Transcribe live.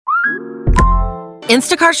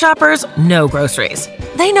Instacart shoppers know groceries.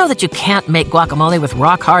 They know that you can't make guacamole with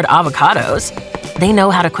rock-hard avocados. They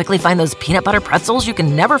know how to quickly find those peanut butter pretzels you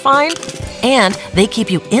can never find. And they keep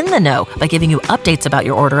you in the know by giving you updates about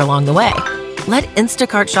your order along the way. Let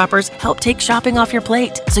Instacart shoppers help take shopping off your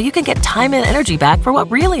plate so you can get time and energy back for what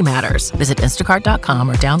really matters. Visit instacart.com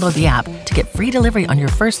or download the app to get free delivery on your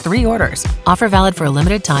first 3 orders. Offer valid for a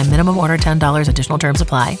limited time. Minimum order $10. Additional terms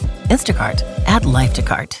apply. Instacart. Add life to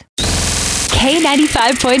cart.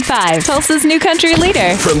 K95.5, Tulsa's new country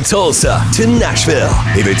leader. From Tulsa to Nashville,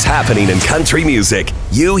 if it's happening in country music,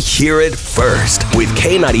 you hear it first with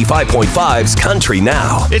K95.5's Country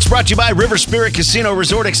Now. It's brought to you by River Spirit Casino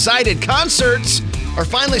Resort. Excited concerts are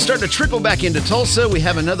finally starting to trickle back into Tulsa. We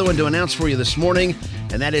have another one to announce for you this morning,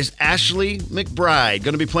 and that is Ashley McBryde.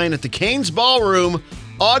 Going to be playing at the Canes Ballroom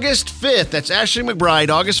August 5th. That's Ashley McBryde,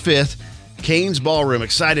 August 5th. Canes Ballroom.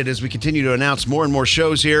 Excited as we continue to announce more and more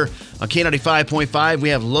shows here on K95.5. We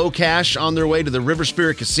have Low Cash on their way to the River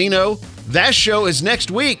Spirit Casino. That show is next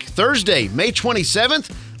week, Thursday, May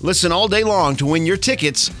 27th. Listen all day long to win your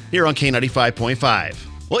tickets here on K95.5.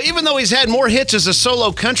 Well, even though he's had more hits as a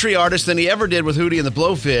solo country artist than he ever did with Hootie and the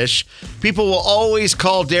Blowfish, people will always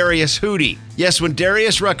call Darius Hootie. Yes, when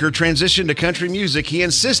Darius Rucker transitioned to country music, he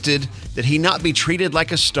insisted that he not be treated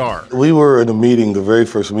like a star. We were in a meeting, the very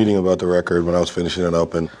first meeting about the record when I was finishing it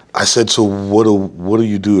up, and I said, so what do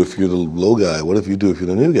you do if you're the low guy? What if you do if you're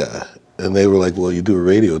the new guy? And they were like, well, you do a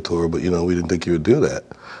radio tour, but, we didn't think you would do that.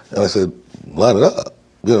 And I said, line it up.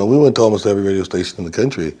 We went to almost every radio station in the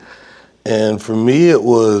country. And for me, it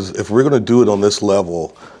was, if we're going to do it on this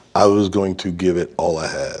level, I was going to give it all I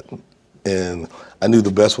had. And I knew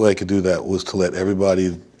the best way I could do that was to let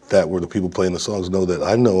everybody that were the people playing the songs know that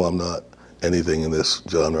I know I'm not anything in this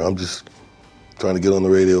genre. I'm just trying to get on the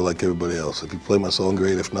radio like everybody else. If you play my song,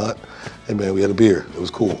 great. If not, hey man, we had a beer. It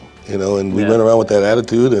was cool. And we went around with that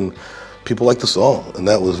attitude, and people liked the song, and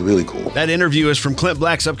that was really cool. That interview is from Clint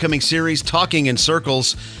Black's upcoming series, Talking in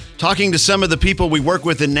Circles. Talking to some of the people we work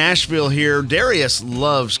with in Nashville here, Darius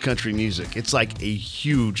loves country music. It's like a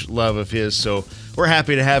huge love of his, so we're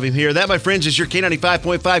happy to have him here. That, my friends, is your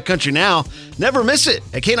K95.5 Country Now. Never miss it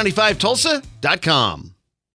at K95Tulsa.com.